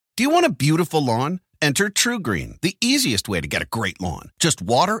Do you want a beautiful lawn? Enter TruGreen, the easiest way to get a great lawn. Just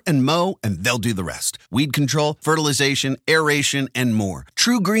water and mow, and they'll do the rest. Weed control, fertilization, aeration, and more.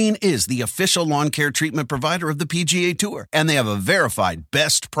 TruGreen is the official lawn care treatment provider of the PGA Tour, and they have a verified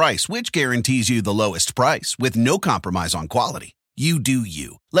best price, which guarantees you the lowest price with no compromise on quality. You do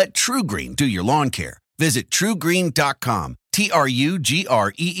you. Let TruGreen do your lawn care. Visit TruGreen.com,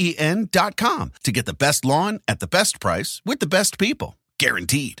 TruGreen.com, to get the best lawn at the best price with the best people.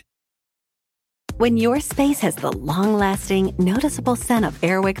 Guaranteed. When your space has the long-lasting, noticeable scent of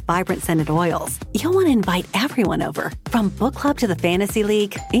Airwick Vibrant Scented Oils, you'll want to invite everyone over, from book club to the fantasy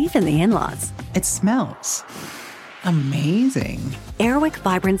league, even the in-laws. It smells amazing. Airwick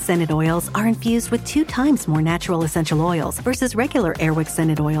Vibrant Scented Oils are infused with 2 times more natural essential oils versus regular Airwick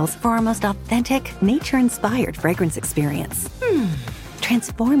Scented Oils for our most authentic, nature-inspired fragrance experience.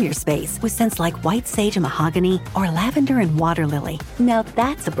 Transform your space with scents like white sage and mahogany or lavender and water lily. Now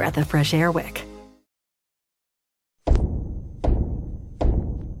that's a breath of fresh Airwick.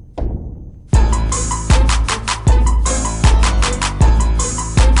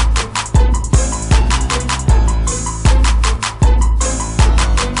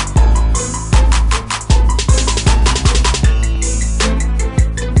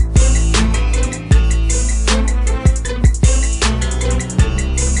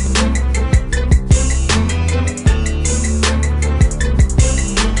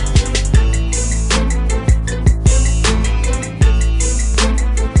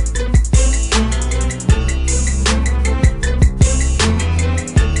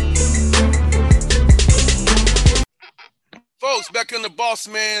 Back in the Boss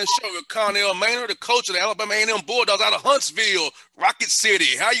Man Show with Connell Maynard, the coach of the Alabama A&M Bulldogs out of Huntsville, Rocket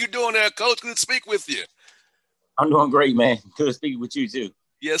City. How you doing there, Coach? Good to speak with you. I'm doing great, man. Good to speak with you, too.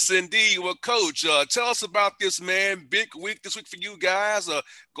 Yes, indeed. Well, Coach, tell us about this, man. Big week this week for you guys.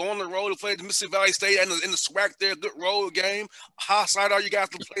 Going on the road to play the Mississippi Valley State and in the SWAC there. Good road game. How excited are you guys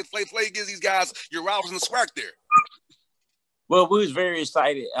to play gives these guys your rivals in the SWAC there? Well, we was very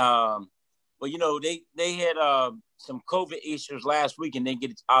excited. But, you know, they had some COVID issues last week and didn't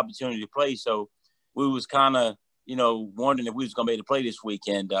get the opportunity to play. So we was kind of, you know, wondering if we was going to be able to play this week.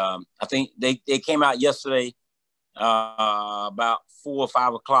 And I think they came out yesterday about 4 or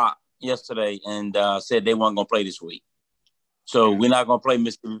 5 o'clock yesterday and said they weren't going to play this week. So we're not going to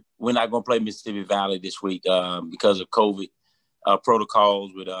play Mississippi Valley this week because of COVID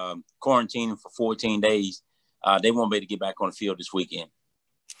protocols with quarantining for 14 days. They won't be able to get back on the field this weekend.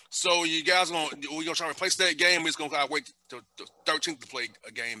 So you guys we're gonna try to replace that game. We're just gonna wait till the 13th to play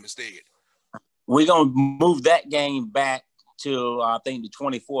a game instead. We're gonna move that game back to I think the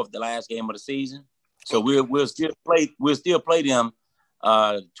 24th, the last game of the season. So we'll still play them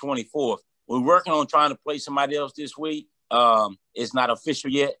 24th. We're working on trying to play somebody else this week. It's not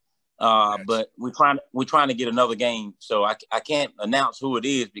official yet, but we're trying to get another game. So I can't announce who it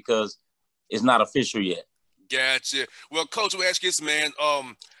is because it's not official yet. Gotcha. Well, Coach, we'll ask you this, man.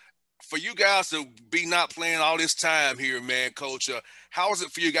 For you guys to be not playing all this time here, man, Coach, how is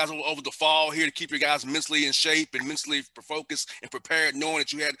it for you guys over the fall here to keep your guys mentally in shape and mentally focused and prepared, knowing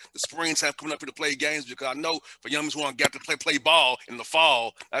that you had the spring time coming up here to play games? Because I know for youngsters who want to get to play ball in the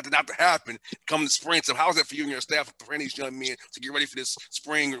fall, not to happen, come the spring. So how is that for you and your staff preparing these young men to get ready for this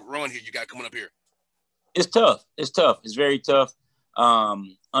spring run here you got coming up here? It's tough. It's very tough.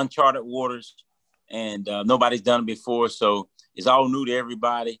 Uncharted waters, and nobody's done it before, so it's all new to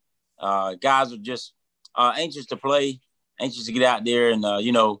everybody. Guys are just anxious to play, anxious to get out there. And,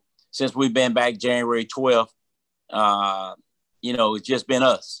 you know, since we've been back January 12th, you know, it's just been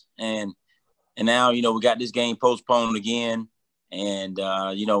us. And now, you know, we got this game postponed again. And,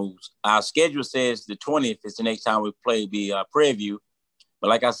 you know, our schedule says the 20th is the next time we play the Prairie. But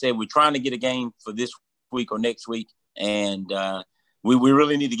like I said, we're trying to get a game for this week or next week. And we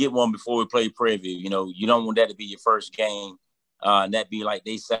really need to get one before we play Prairie. You know, you don't want that to be your first game. And that be like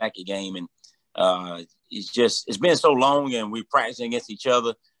they sack a game. And it's been so long and we're practicing against each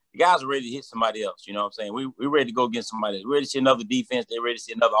other. The guys are ready to hit somebody else. You know what I'm saying? We're ready to go against somebody else. We're ready to see another defense. They're ready to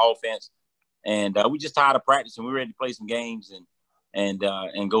see another offense. And we just tired of practicing. We're ready to play some games and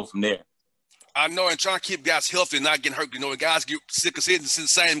go from there. I know, and trying to keep guys healthy and not getting hurt. You know, guys get sick of seeing the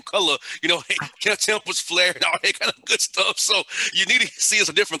same color. You know, tempers flare and all that kind of good stuff. So you need to see us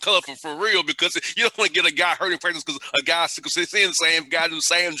a different color for real, because you don't want to get a guy hurt in practice because a guy sick of seeing the same guy do the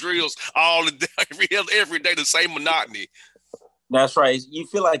same drills all the day, every day, the same monotony. That's right. You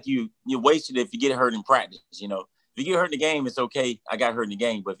feel like you're wasted if you get hurt in practice. You know, if you get hurt in the game, it's okay. I got hurt in the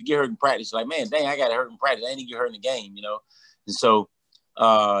game. But if you get hurt in practice, you're like, man, dang, I got hurt in practice. I didn't get hurt in the game. You know, and so.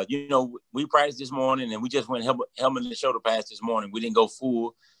 You know, we practiced this morning and we just went helmet and shoulder pads this morning. We didn't go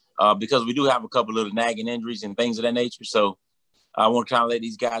full. because we do have a couple of nagging injuries and things of that nature. So I want to kind of let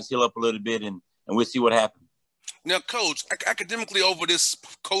these guys heal up a little bit, and we'll see what happens. Now, Coach, academically over this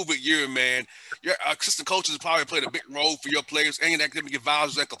COVID year, man, your assistant coaches probably played a big role for your players and your academic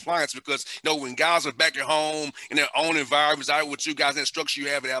advisors and compliance because, when guys are back at home in their own environments, out with you guys, that structure you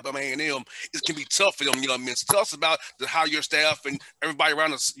have at Alabama A&M, it can be tough for them young men. So tell us about how your staff and everybody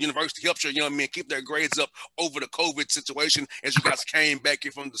around the university helps your young men keep their grades up over the COVID situation as you guys came back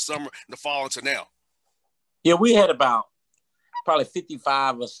here from the summer and the fall into now. Yeah, we had about probably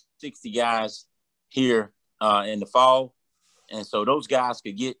 55 or 60 guys here in the fall. And so those guys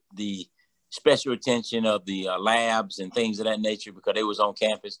could get the special attention of the labs and things of that nature because they was on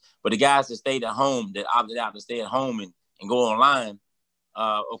campus. But the guys that stayed at home, that opted out to stay at home and go online,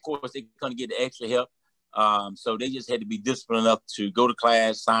 of course, they couldn't get the extra help. So they just had to be disciplined enough to go to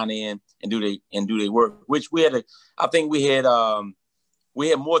class, sign in, and do their work, which we had. I think we had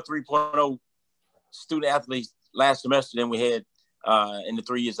more 3.0 student athletes last semester than we had in the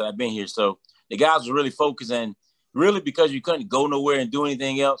 3 years that I've been here. So the guys were really focused, and really because you couldn't go nowhere and do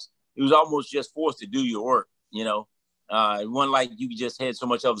anything else, it was almost just forced to do your work, It wasn't like you just had so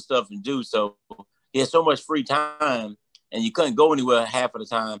much other stuff to do. So you had so much free time, and you couldn't go anywhere half of the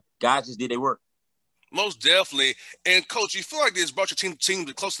time. Guys just did their work. Most definitely. And, Coach, you feel like this brought your team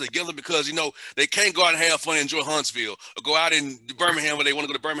closer together because, they can't go out and have fun and enjoy Huntsville or go out in Birmingham where they want to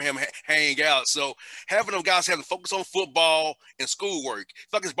go to Birmingham and hang out. So having them guys having to focus on football and schoolwork, I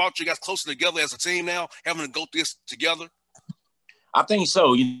feel like it's brought you guys closer together as a team now, having to go through this together? I think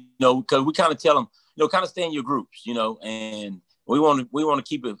so, because we kind of tell them, kind of stay in your groups, and we want to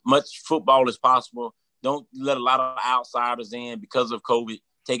keep as much football as possible. Don't let a lot of outsiders in because of COVID,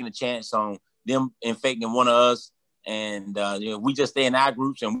 taking a chance on them infecting one of us. And, we just stay in our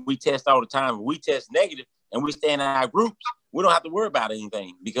groups and we test all the time. When we test negative and we stay in our groups, we don't have to worry about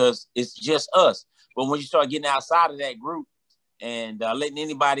anything because it's just us. But when you start getting outside of that group and letting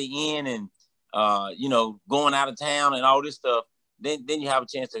anybody in and, going out of town and all this stuff, then you have a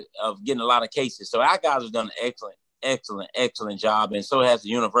chance of getting a lot of cases. So our guys have done an excellent job. And so has the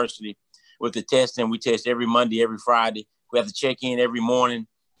university with the testing. We test every Monday, every Friday. We have to check in every morning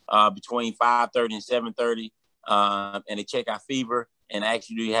between 5:30 and 7:30. And they check our fever and ask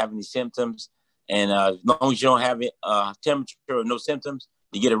you, do you have any symptoms? And as long as you don't have temperature or no symptoms,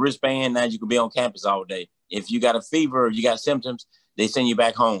 you get a wristband. Now you can be on campus all day. If you got a fever or you got symptoms, they send you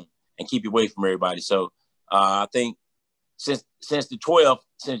back home and keep you away from everybody. So I think since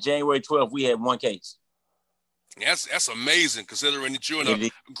January 12th, we had one case. That's amazing considering that you're in a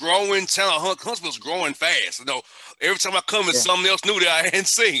growing town. Huntsville's growing fast. Every time I come, it's something else new that I hadn't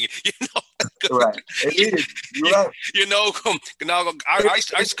seen. Right. It is. You're right. I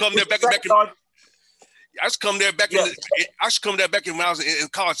used to come there back in. I used to come there back in. I used to come there back in when I was in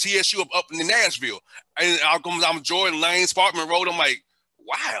college. TSU up in Nashville, and I'm Jordan Lane, Sparkman Road. I'm like,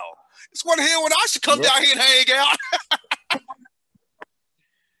 wow, it's one here when I should come down here and hang out.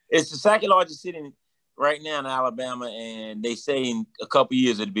 It's the second largest city right now in Alabama, and they say in a couple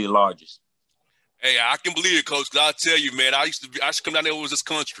years it'll be the largest. Hey, I can believe it, Coach. Cause I'll tell you, man, I used to come down there. It was this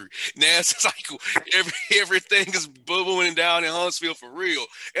country. Now it's like everything is booming down in Huntsville for real.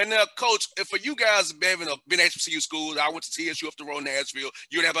 And now, Coach, for you guys having been at HBCU schools, I went to TSU up the road in Nashville.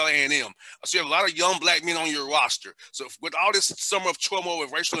 You're at A&M. So you have a lot of young black men on your roster. So with all this summer of turmoil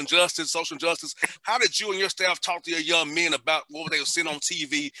with racial injustice, social injustice, how did you and your staff talk to your young men about what they were seeing on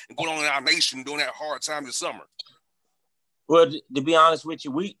TV and going on in our nation during that hard time this summer? Well, to be honest with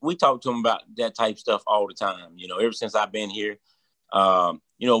you, we talk to them about that type of stuff all the time. Ever since I've been here, one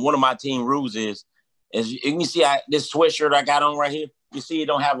of my team rules is you can see this sweatshirt I got on right here. You see, it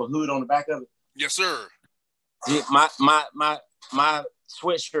don't have a hood on the back of it. Yes, sir. My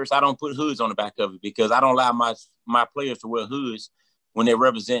sweatshirts, I don't put hoods on the back of it because I don't allow my players to wear hoods when they're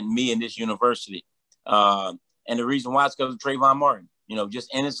representing me in this university. And the reason why is because of Trayvon Martin.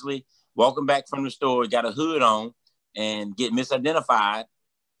 Just innocently walking back from the store, got a hood on, and get misidentified,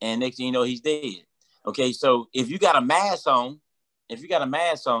 and next thing you know, he's dead. Okay, so if you got a mask on, you got a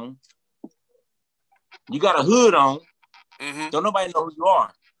hood on, don't nobody know who you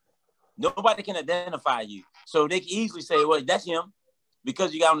are. Nobody can identify you. So they can easily say, well, that's him,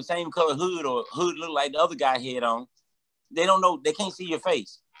 because you got on the same color hood or hood look like the other guy had on. They don't know, they can't see your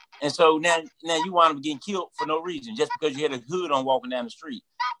face. And so now you wind up getting killed for no reason, just because you had a hood on walking down the street.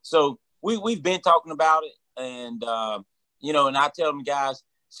 So we've been talking about it. And, and I tell them guys,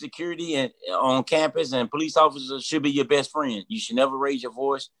 security on campus and police officers should be your best friend. You should never raise your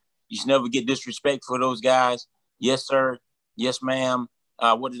voice. You should never get disrespect for those guys. Yes, sir. Yes, ma'am.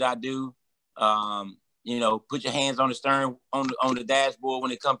 What did I do? Put your hands on the stern, on the dashboard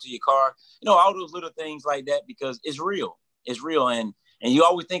when it comes to your car. All those little things like that, because it's real. It's real. And you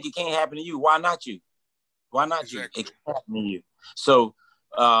always think it can't happen to you. Why not you? Why not exactly. you? It can happen to you. So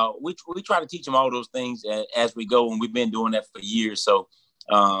we try to teach them all those things as we go, and we've been doing that for years. So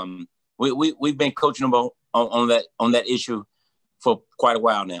we've been coaching them on that issue for quite a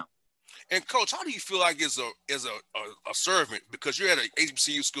while now. And Coach, how do you feel like as a servant, because you're at an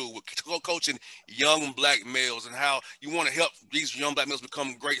HBCU school with coaching young black males, and how you want to help these young black males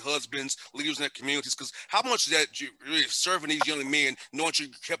become great husbands, leaders in their communities? Because how much of that you really serving these young men, knowing you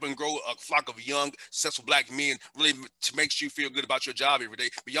helping grow a flock of young, successful black men, really makes you feel good about your job every day,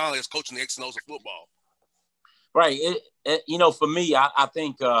 beyond just coaching the X and O's of football? Right. For me, I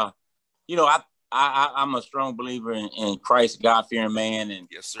think, I'm a strong believer in Christ, God-fearing man. And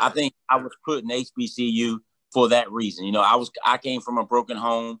yes, sir. I think I was put in HBCU for that reason. I came from a broken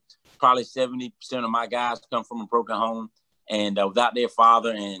home. Probably 70% of my guys come from a broken home and without their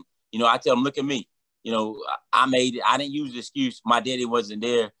father. And, I tell them, look at me. I made it. I didn't use the excuse my daddy wasn't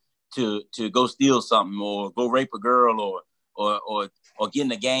there to go steal something or go rape a girl or get in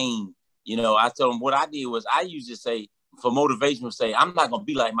the game. I tell them what I did was I used to say, for motivation, to say, I'm not going to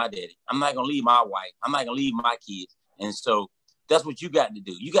be like my daddy. I'm not going to leave my wife. I'm not going to leave my kids. And so that's what you got to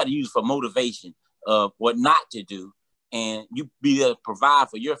do. You got to use for motivation of what not to do. And you be there to provide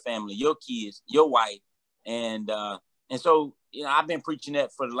for your family, your kids, your wife. And so, I've been preaching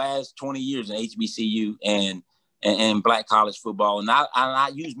that for the last 20 years in HBCU and black college football. And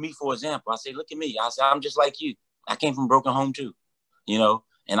I use me for example. I say, look at me. I say, I'm just like you. I came from a broken home too,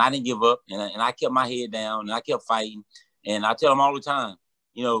 and I didn't give up, and I kept my head down, and I kept fighting. And I tell them all the time,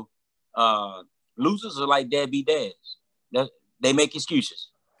 losers are like deadbeat dads. They make excuses.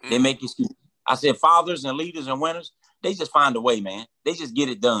 They make excuses. I said fathers and leaders and winners, they just find a way, man. They just get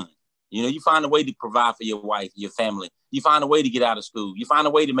it done. You find a way to provide for your wife, your family. You find a way to get out of school. You find a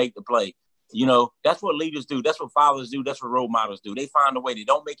way to make the play. That's what leaders do. That's what fathers do. That's what role models do. They find a way. They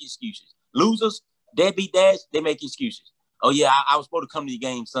don't make excuses. Losers, deadbeat dads, they make excuses. Oh, yeah, I was supposed to come to your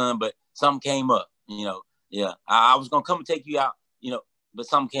game, son, but something came up, Yeah, I was going to come and take you out, but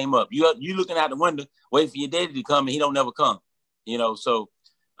something came up. You looking out the window, waiting for your daddy to come, and he don't never come, So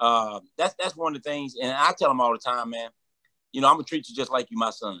that's one of the things. And I tell them all the time, man, I'm going to treat you just like you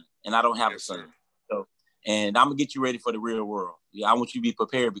my son, and I don't have a son. So, and I'm going to get you ready for the real world. Yeah, I want you to be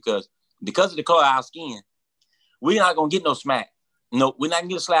prepared because of the color of our skin, we're not going to get no smack. No, we're not going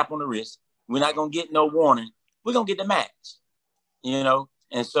to get a slap on the wrist. We're not going to get no warning. We're going to get the max,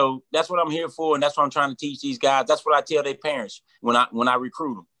 And so that's what I'm here for. And that's what I'm trying to teach these guys. That's what I tell their parents when I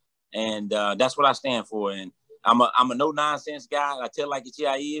recruit them. And that's what I stand for. And I'm a no nonsense guy. I tell like it's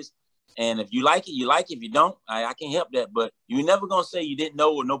how he is. And if you like it, you like it. If you don't, I can't help that. But you're never going to say you didn't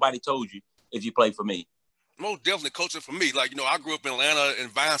know or nobody told you if you play for me. Most definitely coaching for me. Like, I grew up in Atlanta in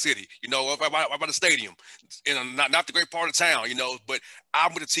Vine City, right by the stadium, in not the great part of town, but I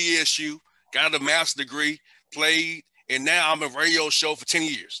went to TSU, got a master's degree, played, and now I'm a radio show for 10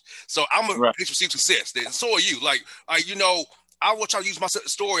 years. So I'm a HBCU success. And so are you. Like, I want y'all to use my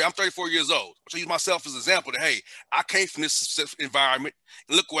story. I'm 34 years old. I want to use myself as an example that, hey, I came from this environment,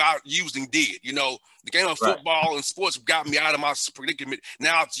 and look what I used and did. The game of football and sports got me out of my predicament.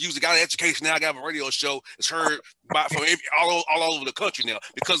 Now I've used got an education. Now I got a radio show. It's heard from all over the country now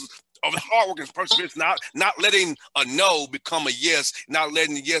because of hard work and perseverance, not letting a no become a yes, not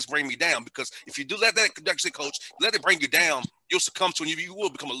letting the yes bring me down. Because if you do let that, coach, let it bring you down, you'll succumb to it. You will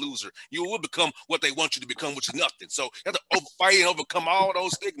become a loser. You will become what they want you to become, which is nothing. So you have to fight and overcome all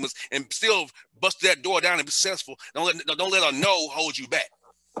those stigmas and still bust that door down and be successful. Don't let a no hold you back.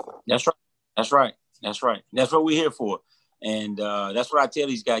 That's right. That's right. That's right. That's what we're here for. And that's what I tell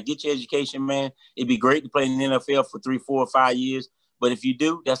these guys. Get your education, man. It'd be great to play in the NFL for 3, 4, or 5 years. But if you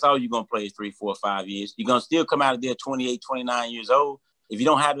do, that's all you're going to play is 3, 4, 5 years. You're going to still come out of there 28, 29 years old. If you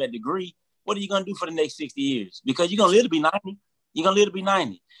don't have that degree, what are you going to do for the next 60 years? Because you're going to live to be 90. You're going to live to be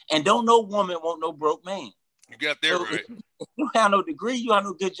 90. And don't no woman want no broke man. You got that so right. If you don't have no degree, you have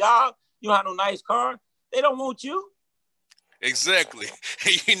no good job, you don't have no nice car, they don't want you. Exactly.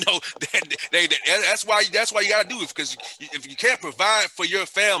 That's why you got to do it, because if you can't provide for your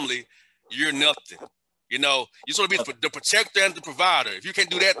family, you're nothing. You're supposed to be the protector and the provider. If you can't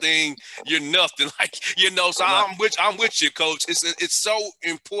do that thing, you're nothing. So I'm with you, coach. It's so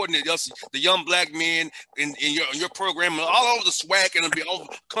important that us, the young black men in your program and all over the SWAC and the whole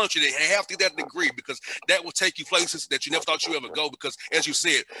country, they have to get that degree, because that will take you places that you never thought you would ever go. Because as you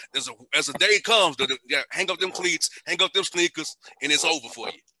said, as a day comes, hang up them cleats, hang up them sneakers, and it's over for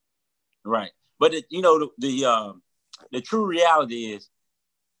you. Right. But the true reality is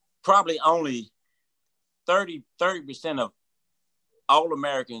probably only 30% of all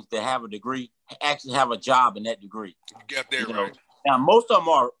Americans that have a degree actually have a job in that degree. You got that right. Now, most of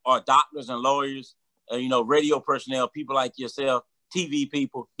them are doctors and lawyers, radio personnel, people like yourself, TV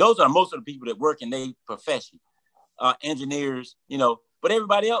people. Those are most of the people that work in their profession, engineers, But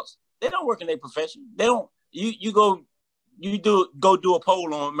everybody else, they don't work in their profession. They don't. You go do a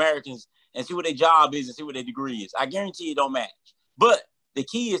poll on Americans and see what their job is and see what their degree is. I guarantee you it don't match. But the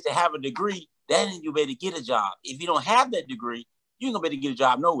key is to have a degree. Then you'll be able to get a job. If you don't have that degree, you ain't gonna be able to get a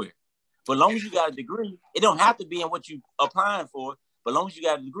job nowhere. But as long as you got a degree, it don't have to be in what you applying for. But as long as you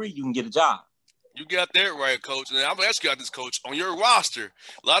got a degree, you can get a job. You got that right, Coach. And I'm going to ask you about this, Coach. On your roster,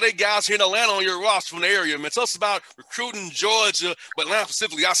 a lot of the guys here in Atlanta on your roster from the area, man. Tell us about recruiting Georgia, but Atlanta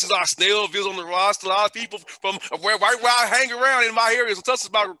specifically. I see a lot of Snellville's on the roster, a lot of people from where I hang around in my area. So tell us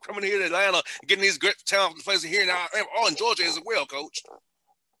about coming here to Atlanta and getting these great talent players here now, all in Georgia as well, Coach.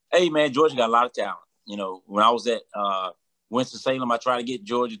 Hey, man, Georgia got a lot of talent. When I was at Winston-Salem, I tried to get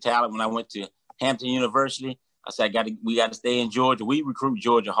Georgia talent. When I went to Hampton University, I said, we got to stay in Georgia. We recruit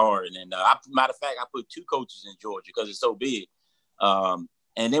Georgia hard. And matter of fact, I put 2 coaches in Georgia because it's so big. And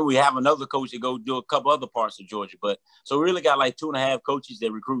then we have another coach that go do a couple other parts of Georgia. So we really got like 2.5 coaches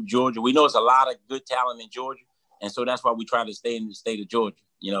that recruit Georgia. We know it's a lot of good talent in Georgia. And so that's why we try to stay in the state of Georgia,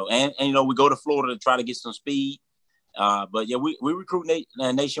 and we go to Florida to try to get some speed. But yeah, we recruit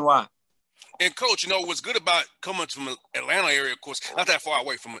nationwide. And Coach, what's good about coming from the Atlanta area, of course, not that far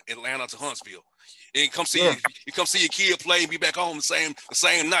away from Atlanta to Huntsville. And come see your kid play and be back home the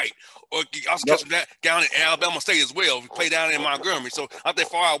same night. Or you also catch them down in Alabama State as well. We play down in Montgomery, so not that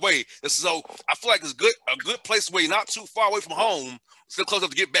far away. So I feel like it's a good place where you're not too far away from home, still close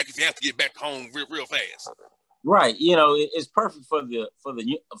enough to get back if you have to get back home real fast. Right. It's perfect for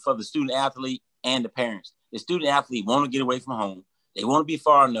the student athlete and the parents. The student athlete want to get away from home. They want to be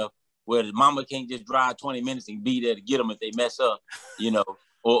far enough where the mama can't just drive 20 minutes and be there to get them if they mess up,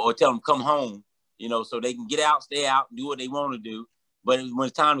 or tell them come home. So they can get out, stay out, and do what they want to do. But when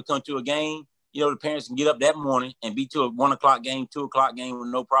it's time to come to a game, the parents can get up that morning and be to a 1 o'clock game, 2 o'clock game with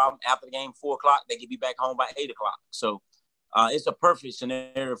no problem. After the game, 4 o'clock, they can be back home by 8 o'clock. So it's a perfect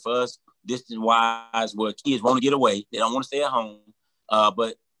scenario for us, distance-wise, where kids want to get away. They don't want to stay at home,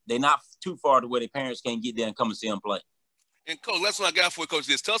 but they're not too far to where their parents can't get there and come and see them play. And Coach, that's what I got for you, Coach.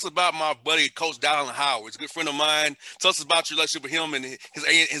 Tell us about my buddy, Coach Dallin Howard. He's a good friend of mine. Tell us about your relationship with him, and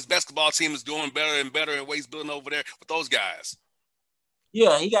his basketball team is doing better and better, and what he's building over there with those guys.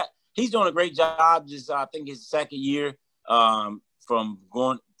 Yeah, he's doing a great job. I think his second year from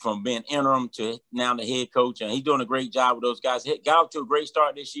being interim to now the head coach, and he's doing a great job with those guys. He got off to a great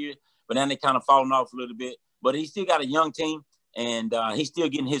start this year, but then they kind of fallen off a little bit. But he still got a young team. And he's still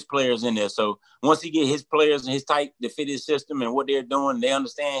getting his players in there. So once he get his players and his type to fit his system and what they're doing, they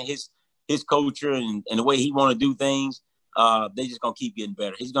understand his culture and the way he want to do things, they just going to keep getting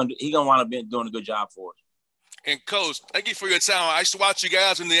better. He's gonna wind up doing a good job for us. And Coach, thank you for your time. I used to watch you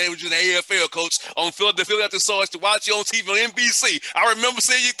guys in the AFL, Coach, on Philadelphia so I used to watch you on TV on NBC. I remember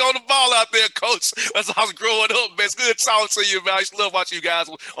seeing you throw the ball out there, Coach. That's how I was growing up, man. It's good talking to you, man. I used to love watching you guys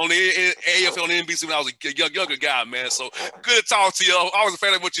on the AFL on NBC when I was a younger guy, man. So good to talk to you. I was a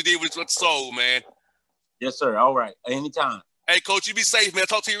fan of what you did with the soul, man. Yes, sir. All right. Anytime. Hey, Coach, you be safe, man.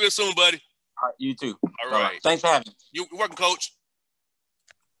 Talk to you real soon, buddy. All right. You too. All right. Thanks for having me. You're welcome, Coach.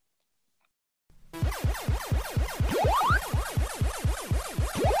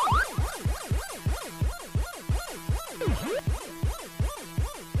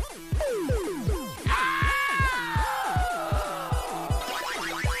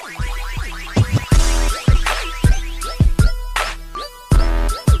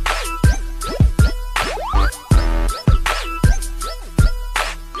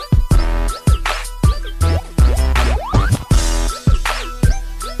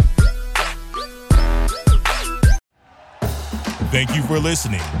 Thank you for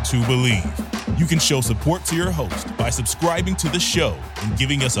listening to Believe. You can show support to your host by subscribing to the show and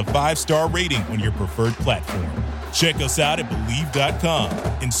giving us a 5-star rating on your preferred platform. Check us out at Believe.com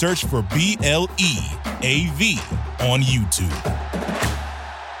and search for BLEAV on YouTube.